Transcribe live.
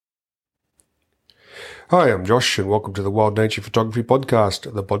Hi, I'm Josh, and welcome to the Wild Nature Photography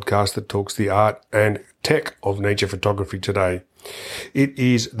Podcast, the podcast that talks the art and tech of nature photography today. It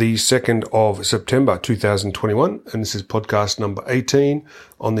is the 2nd of September 2021, and this is podcast number 18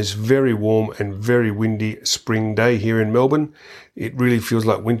 on this very warm and very windy spring day here in Melbourne. It really feels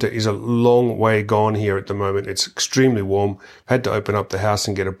like winter is a long way gone here at the moment. It's extremely warm. Had to open up the house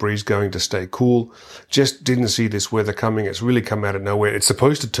and get a breeze going to stay cool. Just didn't see this weather coming. It's really come out of nowhere. It's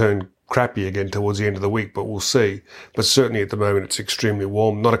supposed to turn crappy again towards the end of the week, but we'll see. But certainly at the moment, it's extremely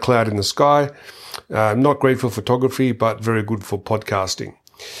warm. Not a cloud in the sky. Not great for photography, but very good for podcasting.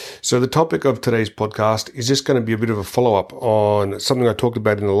 So the topic of today's podcast is just going to be a bit of a follow-up on something I talked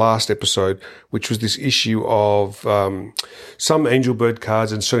about in the last episode, which was this issue of some Angelbird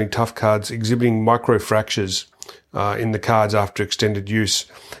cards and certainly Tough cards exhibiting microfractures in the cards after extended use.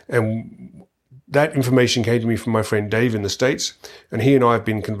 And that information came to me from my friend Dave in the States, and he and I have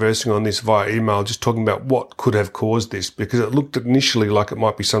been conversing on this via email, just talking about what could have caused this, because it looked initially like it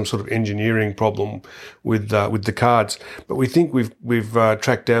might be some sort of engineering problem with the cards. But we think we've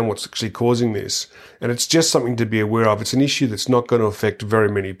tracked down what's actually causing this, and it's just something to be aware of. It's an issue that's not going to affect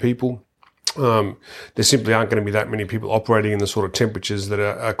very many people. There simply aren't going to be that many people operating in the sort of temperatures that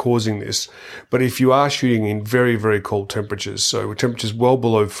are causing this. But if you are shooting in very, very cold temperatures, so temperatures well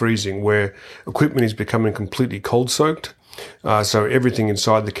below freezing, where equipment is becoming completely cold soaked, so everything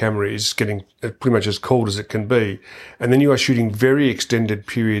inside the camera is getting pretty much as cold as it can be. And then you are shooting very extended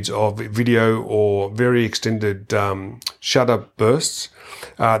periods of video or very extended shutter bursts.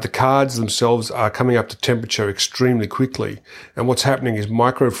 The cards themselves are coming up to temperature extremely quickly. And what's happening is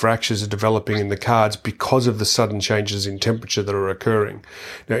microfractures are developing in the cards because of the sudden changes in temperature that are occurring.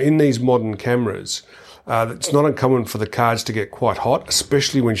 Now, in these modern cameras, it's not uncommon for the cards to get quite hot,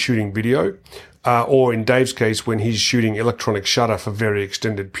 especially when shooting video. Or in Dave's case, when he's shooting electronic shutter for very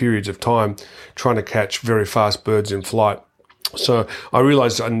extended periods of time, trying to catch very fast birds in flight. So I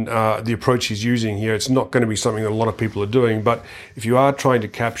realize the approach he's using here, it's not going to be something that a lot of people are doing, but if you are trying to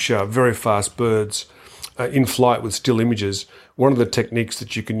capture very fast birds in flight with still images, one of the techniques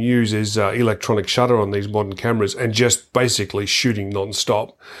that you can use is electronic shutter on these modern cameras and just basically shooting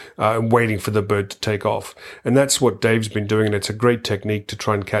non-stop and waiting for the bird to take off. And that's what Dave's been doing, and it's a great technique to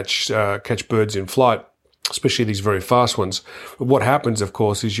try and catch birds in flight, especially these very fast ones. But what happens, of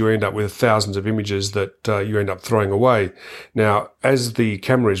course, is you end up with thousands of images that you end up throwing away. Now, as the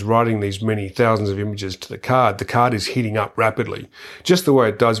camera is writing these many thousands of images to the card is heating up rapidly, just the way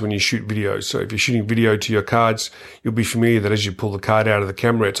it does when you shoot video. So if you're shooting video to your cards, you'll be familiar that as you pull the card out of the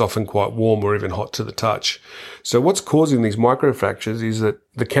camera, it's often quite warm or even hot to the touch. So what's causing these microfractures is that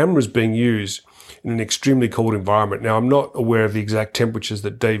the camera is being used in an extremely cold environment. Now, I'm not aware of the exact temperatures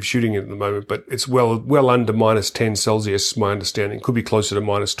that Dave's shooting at the moment, but it's well under minus 10 Celsius, my understanding. Could be closer to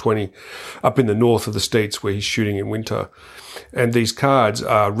minus 20 up in the north of the States where he's shooting in winter. And these cards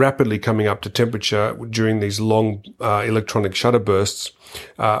are rapidly coming up to temperature during these long electronic shutter bursts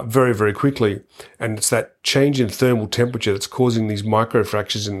very, very quickly. And it's that change in thermal temperature that's causing these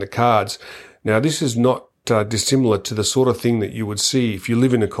microfractures in the cards. Now, this is not dissimilar to the sort of thing that you would see if you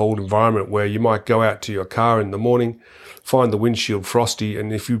live in a cold environment, where you might go out to your car in the morning, find the windshield frosty,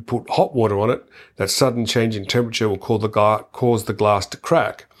 and if you put hot water on it, that sudden change in temperature will cause the glass to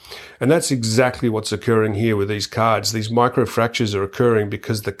crack. And that's exactly what's occurring here with these cards. These microfractures are occurring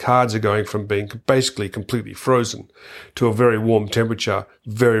because the cards are going from being basically completely frozen to a very warm temperature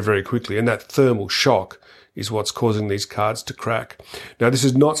very, very quickly. And that thermal shock is what's causing these cards to crack. Now, this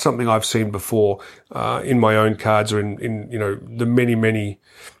is not something I've seen before in my own cards or in the many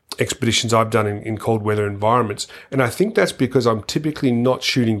expeditions I've done in cold weather environments. And I think that's because I'm typically not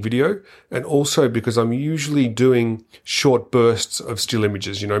shooting video, and also because I'm usually doing short bursts of still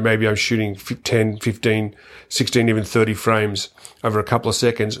images. Maybe I'm shooting 10, 15, 16, even 30 frames over a couple of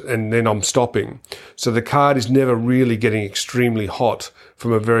seconds, and then I'm stopping. So the card is never really getting extremely hot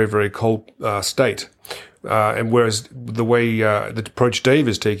from a very, very cold state. And whereas the way the approach Dave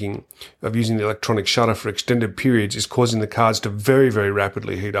is taking of using the electronic shutter for extended periods is causing the cards to very, very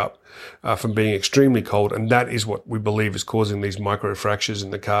rapidly heat up from being extremely cold, and that is what we believe is causing these microfractures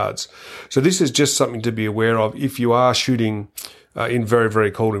in the cards. So this is just something to be aware of if you are shooting in very, very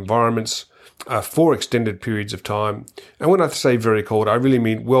cold environments for extended periods of time. And when I say very cold, I really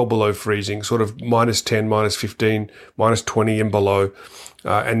mean well below freezing, sort of minus 10, minus 15, minus 20 and below.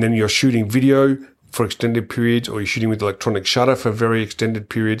 And then you're shooting video for extended periods, or you're shooting with electronic shutter for very extended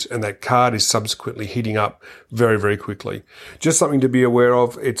periods, and that card is subsequently heating up very, very quickly. Just something to be aware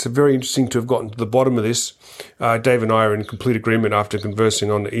of. It's very interesting to have gotten to the bottom of this. Dave and I are in complete agreement after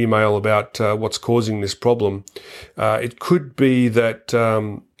conversing on the email about what's causing this problem. It could be that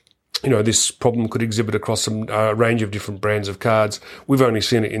this problem could exhibit across some range of different brands of cards. We've only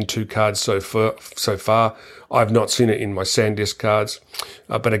seen it in 2 cards so far. I've not seen it in my SanDisk cards.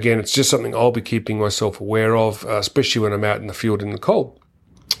 But again, it's just something I'll be keeping myself aware of, especially when I'm out in the field in the cold.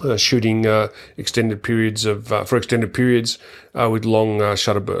 Shooting extended periods with long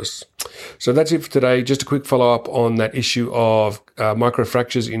shutter bursts. So that's it for today. Just a quick follow-up on that issue of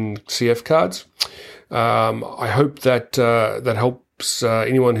microfractures in CF cards. I hope that that helps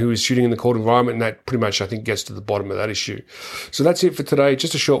anyone who is shooting in the cold environment, and that pretty much, I think, gets to the bottom of that issue. So that's it for today.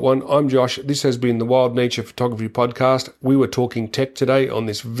 Just a short one. I'm Josh. This has been the Wild Nature Photography Podcast. We were talking tech today on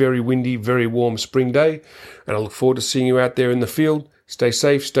this very windy, very warm spring day, and I look forward to seeing you out there in the field. Stay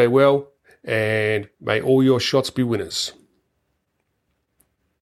safe, stay well, and may all your shots be winners.